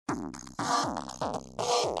Hello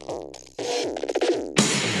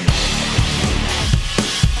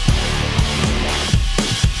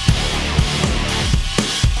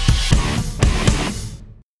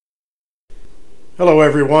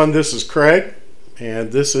everyone, this is Craig,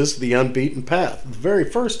 and this is The Unbeaten Path, the very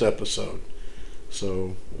first episode.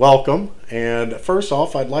 So, welcome, and first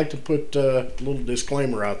off, I'd like to put a little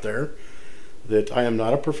disclaimer out there that I am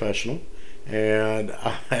not a professional, and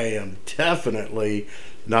I am definitely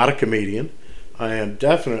not a comedian. I am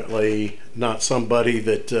definitely not somebody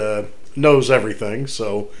that knows everything,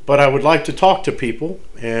 but I would like to talk to people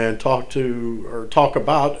and talk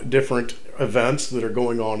about different events that are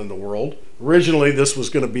going on in the world. Originally, this was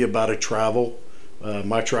going to be about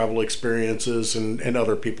my travel experiences and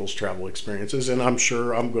other people's travel experiences, and I'm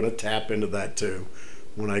sure I'm going to tap into that too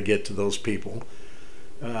when I get to those people.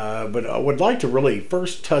 But I would like to really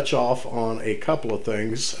first touch off on a couple of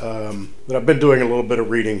things that I've been doing a little bit of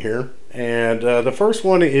reading here. And the first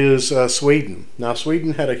one is Sweden. Now,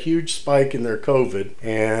 Sweden had a huge spike in their COVID,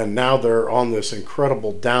 and now they're on this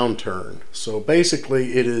incredible downturn. So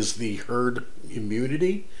basically, it is the herd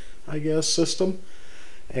immunity, I guess, system.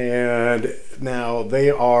 And now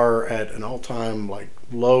they are at an all-time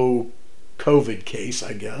low COVID case,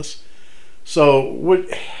 I guess. So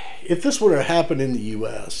if this were to happen in the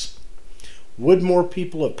U.S., would more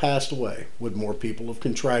people have passed away? Would more people have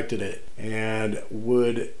contracted it? And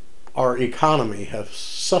would our economy have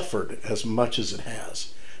suffered as much as it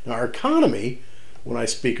has? Now, our economy, when I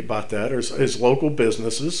speak about that, is local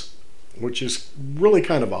businesses, which is really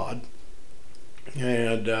kind of odd,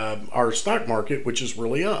 and our stock market, which is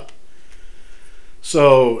really up.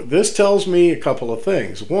 So this tells me a couple of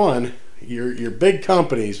things. One, your big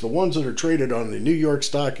companies, the ones that are traded on the New York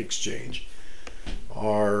Stock Exchange,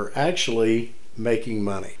 are actually making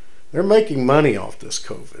money. They're making money off this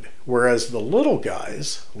COVID, whereas the little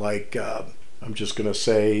guys, I'm just going to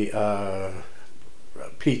say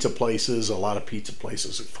pizza places, a lot of pizza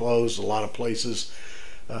places have closed, a lot of places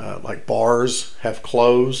like bars have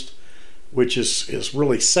closed, which is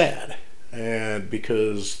really sad, and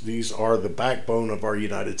because these are the backbone of our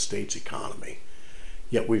United States economy.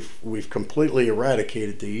 Yet we've completely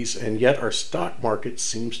eradicated these, and yet our stock market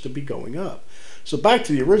seems to be going up. So back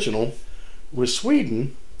to the original, with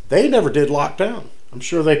Sweden, they never did lock down. I'm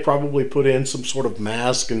sure they probably put in some sort of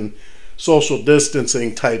mask and social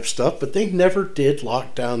distancing type stuff, but they never did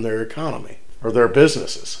lock down their economy or their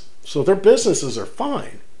businesses. So their businesses are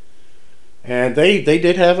fine. And they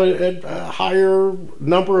did have a higher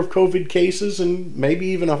number of COVID cases and maybe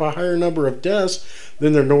even a higher number of deaths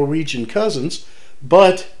than their Norwegian cousins,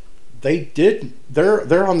 but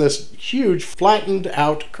they're on this huge flattened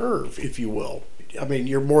out curve, if you will. I mean,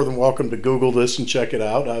 you're more than welcome to Google this and check it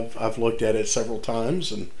out. I've looked at it several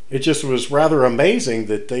times, and it just was rather amazing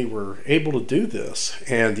that they were able to do this.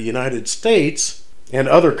 And the United States and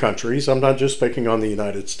other countries, I'm not just picking on the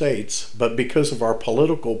United States, but because of our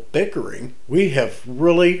political bickering, we have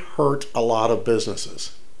really hurt a lot of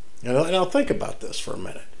businesses. And I'll think about this for a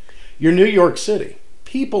minute. Your New York City.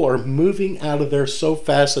 People are moving out of there so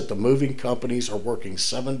fast that the moving companies are working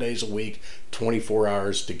 7 days a week, 24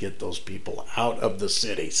 hours to get those people out of the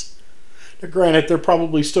cities. Now, granted, they're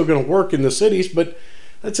probably still going to work in the cities, but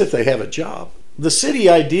that's if they have a job. The city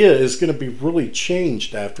idea is going to be really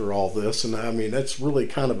changed after all this, and I mean, that's really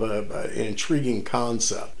kind of an intriguing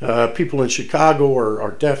concept. People in Chicago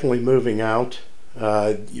are definitely moving out.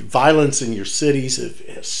 Violence in your cities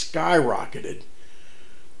has skyrocketed.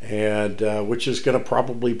 And which is going to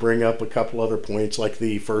probably bring up a couple other points like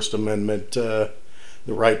the First Amendment, the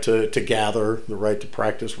right to gather, the right to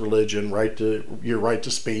practice religion, your right to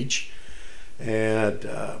speech, and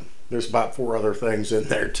there's about 4 other things in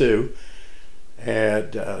there too.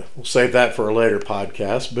 And we'll save that for a later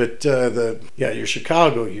podcast. But your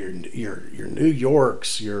Chicago, your New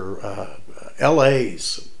Yorks, your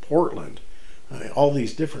LA's, Portland. All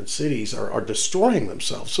these different cities are destroying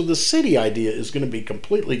themselves. So the city idea is going to be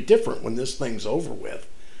completely different when this thing's over with.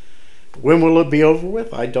 When will it be over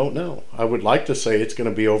with? I don't know. I would like to say it's going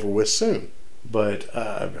to be over with soon. But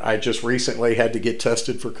I just recently had to get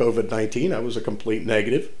tested for COVID-19. I was a complete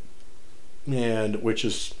negative, and which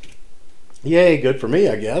is, yay, good for me,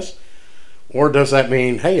 I guess. Or does that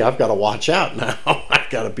mean, hey, I've got to watch out now? I've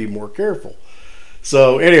got to be more careful.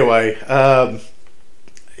 So anyway,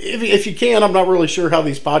 if you can, I'm not really sure how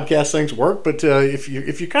these podcast things work, but if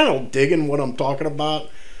you're kind of digging what I'm talking about,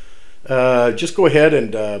 just go ahead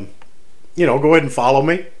and go ahead and follow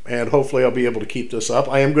me, and hopefully I'll be able to keep this up.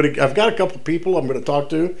 I've got a couple of people I'm going to talk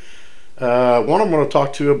to. One I'm going to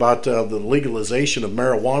talk to about the legalization of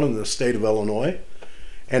marijuana in the state of Illinois,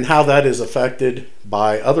 and how that is affected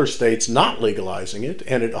by other states not legalizing it,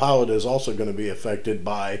 and how it is also going to be affected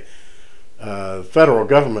by federal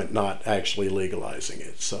government not actually legalizing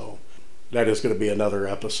it. So that is going to be another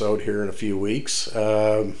episode here in a few weeks.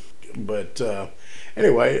 But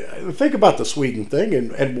anyway, think about the Sweden thing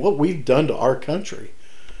and what we've done to our country.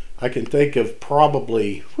 I can think of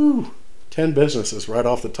probably 10 businesses right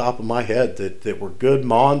off the top of my head that were good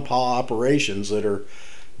ma and pa operations that are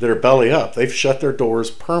belly up. They've shut their doors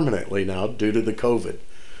permanently now due to the COVID.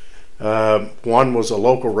 One was a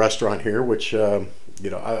local restaurant here, which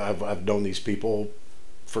I've known these people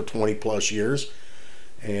for 20 plus years,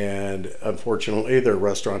 and unfortunately their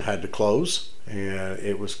restaurant had to close, and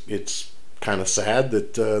it's kind of sad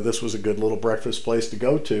that this was a good little breakfast place to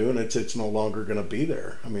go to, and it's no longer going to be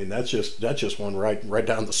there. I mean, that's just one right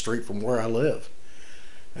down the street from where I live,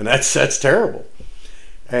 and that's terrible.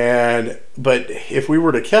 But if we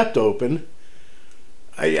were to kept open,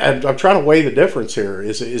 I'm trying to weigh the difference here.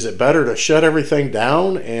 Is it better to shut everything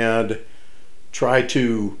down and try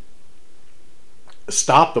to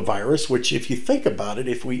stop the virus? Which, if you think about it,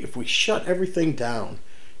 if we shut everything down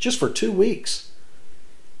just for 2 weeks,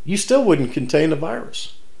 you still wouldn't contain the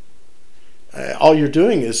virus. All you're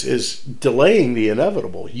doing is delaying the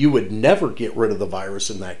inevitable. You would never get rid of the virus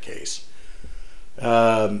in that case.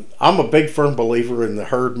 I'm a big firm believer in the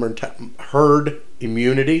herd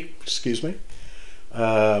immunity. Excuse me.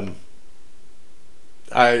 I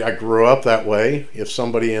grew up that way. If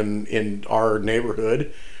somebody in our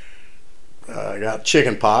neighborhood got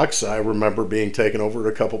chicken pox, I remember being taken over to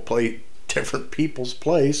a couple different people's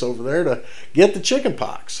place over there to get the chicken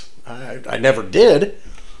pox. I never did,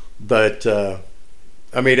 but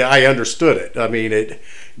I mean, I understood it. I mean,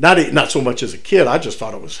 not so much as a kid. I just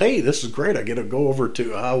thought it was, hey, this is great. I get to go over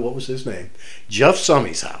to what was his name, Jeff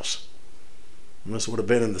Summey's house. And this would have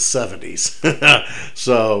been in the 70s.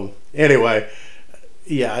 So anyway,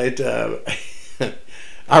 yeah,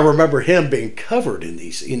 I remember him being covered in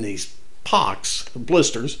these pox,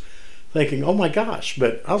 blisters, thinking, oh my gosh.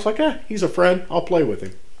 But I was like, he's a friend. I'll play with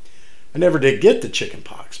him. I never did get the chicken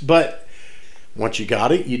pox, but once you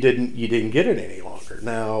got it, you didn't get it any longer.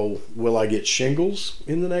 Now, will I get shingles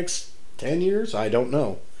in the next 10 years? I don't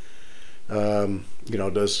know.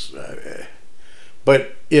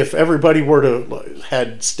 But if everybody were to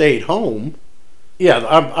had stayed home, yeah,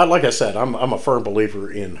 like I said, I'm a firm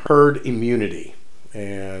believer in herd immunity,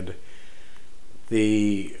 and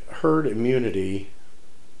the herd immunity,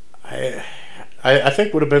 I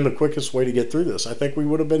think would have been the quickest way to get through this. I think we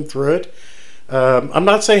would have been through it. I'm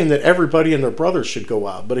not saying that everybody and their brothers should go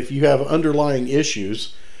out, but if you have underlying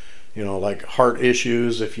issues, like heart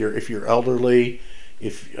issues, if you're elderly,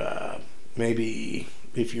 maybe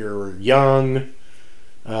if you're young,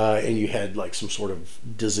 and you had like some sort of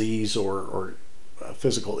disease or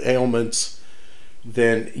physical ailments,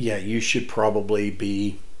 then yeah, you should probably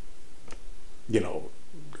be,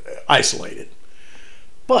 isolated.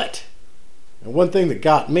 But one thing that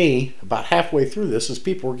got me about halfway through this is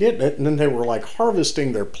people were getting it, and then they were like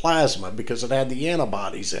harvesting their plasma because it had the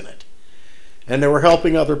antibodies in it, and they were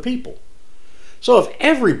helping other people. So if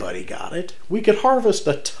everybody got it, we could harvest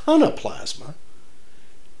a ton of plasma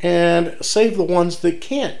and save the ones that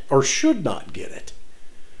can't or should not get it.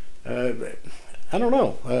 I don't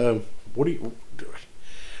know. What do you?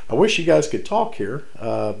 I wish you guys could talk here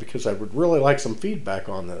because I would really like some feedback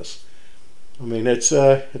on this. I mean, it's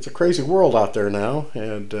a crazy world out there now,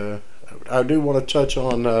 and I do want to touch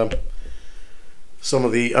on some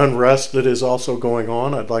of the unrest that is also going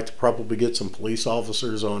on. I'd like to probably get some police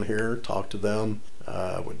officers on here, talk to them.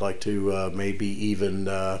 I would like to maybe even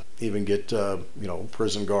get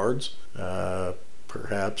prison guards,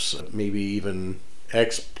 perhaps maybe even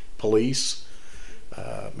ex-police,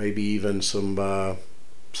 maybe even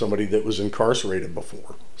somebody that was incarcerated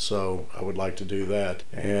before. So I would like to do that.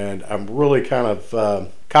 And I'm really kind of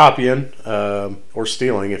copying or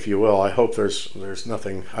stealing, if you will. I hope there's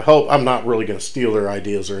nothing. I hope I'm not really going to steal their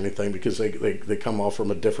ideas or anything, because they come off from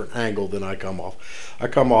a different angle than I come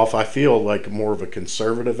off. I feel like more of a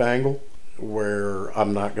conservative angle, where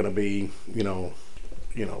I'm not going to be, down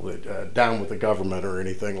with the government or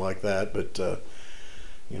anything like that, but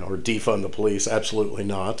or defund the police. Absolutely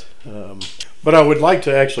not. But I would like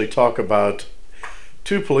to actually talk about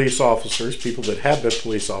two police officers, people that have been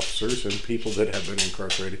police officers and people that have been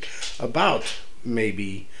incarcerated, about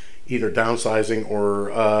maybe either downsizing or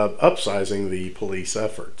upsizing the police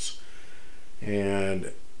efforts.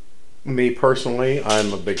 And me personally,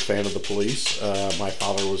 I'm a big fan of the police. My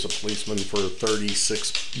father was a policeman for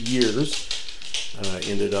 36 years,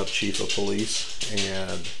 ended up chief of police,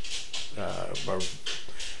 and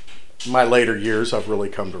my later years, I've really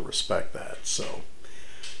come to respect that. So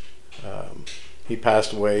he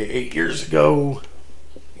passed away 8 years ago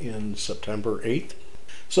in September 8th.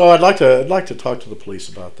 So I'd like to talk to the police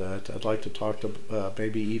about that. I'd like to talk to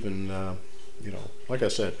maybe even like I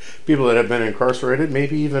said, people that have been incarcerated,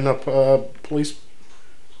 maybe even a police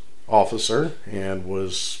officer and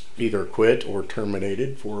was either quit or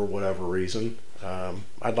terminated for whatever reason.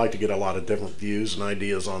 I'd like to get a lot of different views and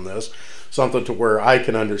ideas on this, something to where I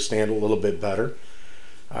can understand a little bit better.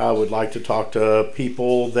 I would like to talk to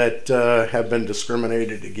people that have been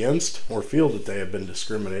discriminated against or feel that they have been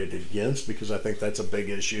discriminated against, because I think that's a big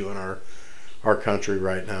issue in our country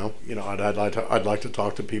right now. I'd like to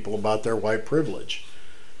talk to people about their white privilege.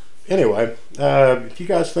 Anyway, if you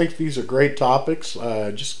guys think these are great topics,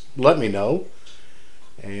 just let me know,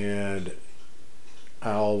 and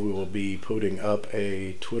we will be putting up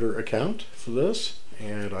a Twitter account for this,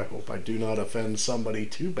 and I hope I do not offend somebody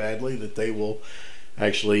too badly that they will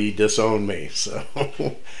actually disown me. So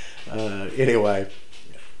anyway,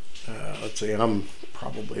 let's see, I'm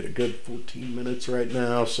probably at a good 14 minutes right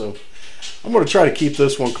now, so I'm going to try to keep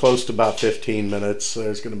this one close to about 15 minutes.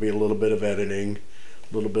 There's going to be a little bit of editing,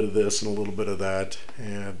 a little bit of this and a little bit of that,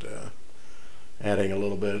 and adding a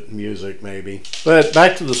little bit of music maybe. But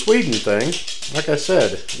back to the Sweden thing, like I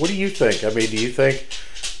said, what do you think? I mean, do you think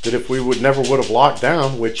that if we never would have locked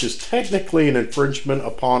down, which is technically an infringement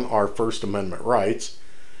upon our First Amendment rights,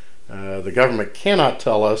 the government cannot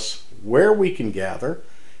tell us where we can gather,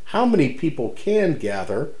 how many people can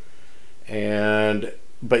gather,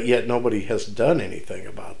 but yet nobody has done anything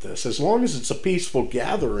about this. As long as it's a peaceful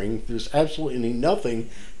gathering, there's absolutely nothing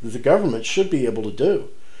that the government should be able to do.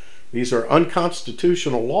 These are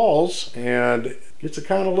unconstitutional laws, and it's a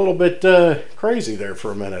kind of little bit crazy there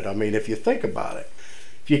for a minute. I mean, if you think about it.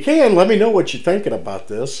 If you can, let me know what you're thinking about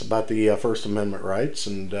this, about the First Amendment rights,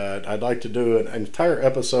 and I'd like to do an entire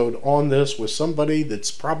episode on this with somebody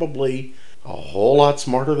that's probably a whole lot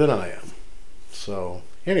smarter than I am. So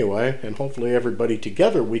anyway, and hopefully everybody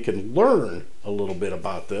together we can learn a little bit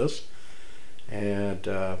about this, and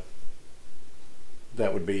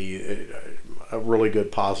that would be a really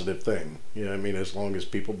good positive thing. You know what I mean? As long as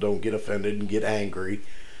people don't get offended and get angry.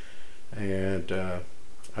 And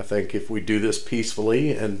I think if we do this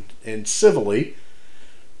peacefully and civilly,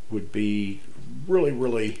 would be really,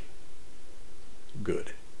 really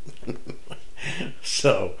good.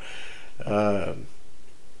 So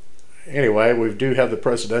anyway, we do have the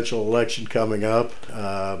presidential election coming up.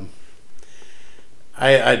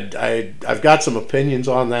 I've got some opinions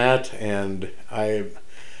on that, and I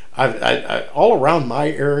all around my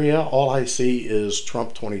area, all I see is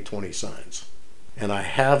Trump 2020 signs, and I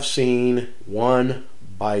have seen one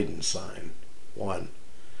Biden sign. One.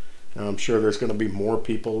 Now, I'm sure there's going to be more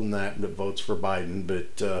people than that votes for Biden,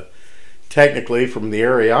 but technically, from the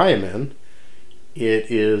area I am in,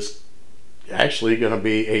 it is actually going to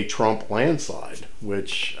be a Trump landslide,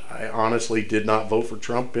 which I honestly did not vote for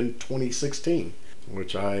Trump in 2016,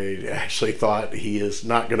 which I actually thought he is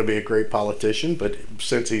not going to be a great politician, but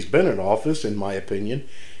since he's been in office, in my opinion,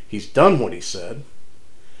 he's done what he said.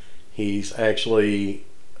 He's actually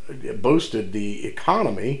boosted the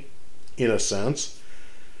economy, in a sense.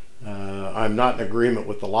 I'm not in agreement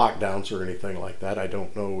with the lockdowns or anything like that. I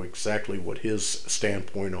don't know exactly what his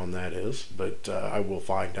standpoint on that is, but I will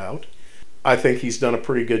find out. I think he's done a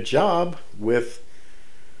pretty good job with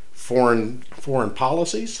foreign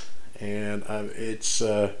policies, and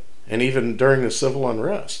and even during the civil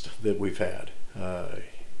unrest that we've had,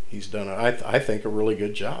 he's done, I think, a really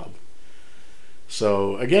good job.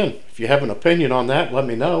 So again, if you have an opinion on that, let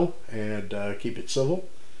me know, and keep it civil,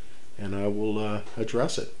 and I will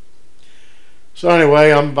address it. So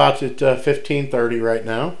anyway, I'm about at 15:30 right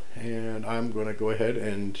now, and I'm going to go ahead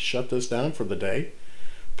and shut this down for the day,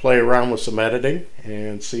 play around with some editing,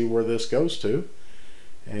 and see where this goes to.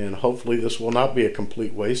 And hopefully this will not be a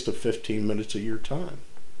complete waste of 15 minutes of your time.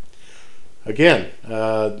 Again,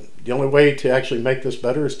 the only way to actually make this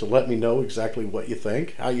better is to let me know exactly what you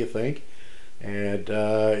think, how you think. And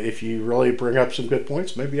if you really bring up some good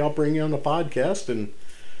points, maybe I'll bring you on the podcast and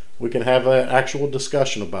we can have an actual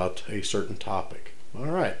discussion about a certain topic. All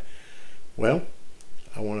right. Well,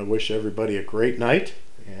 I want to wish everybody a great night,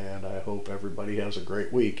 and I hope everybody has a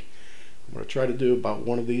great week. I'm going to try to do about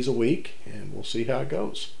one of these a week, and we'll see how it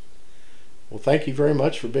goes. Well, thank you very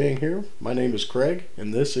much for being here. My name is Craig,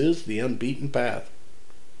 and this is The Unbeaten Path.